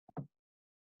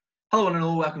Hello and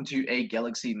all, welcome to a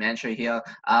Galaxy Mantra here.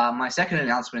 My second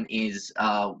announcement is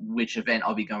which event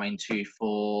I'll be going to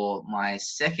for my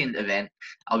second event.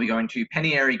 I'll be going to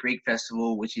Penieri Greek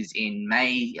Festival, which is in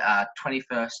May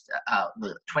 21st,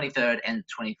 the 23rd and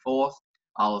 24th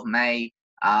of May.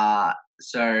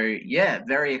 So yeah,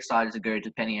 very excited to go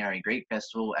to Penieri Greek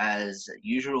Festival as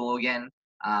usual again.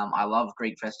 I love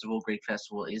Greek Festival. Greek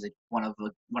Festival is one of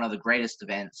the greatest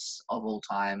events of all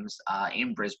times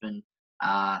in Brisbane,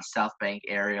 South Bank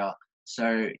area.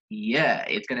 So yeah,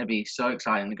 it's going to be so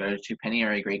exciting to go to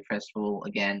Penieri Greek Festival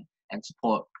again and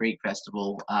support Greek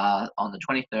Festival on the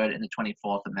 23rd and the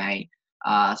 24th of May.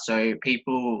 So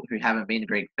people who haven't been to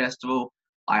Greek Festival,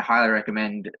 I highly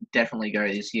recommend definitely go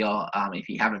this year if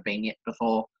you haven't been yet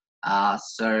before.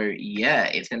 So yeah,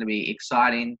 it's going to be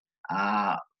exciting,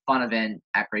 fun event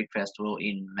at Greek Festival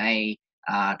in May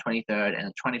 23rd and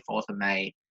the 24th of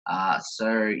May.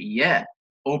 So yeah,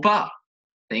 Opa!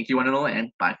 Thank you, one and all,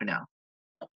 and bye for now.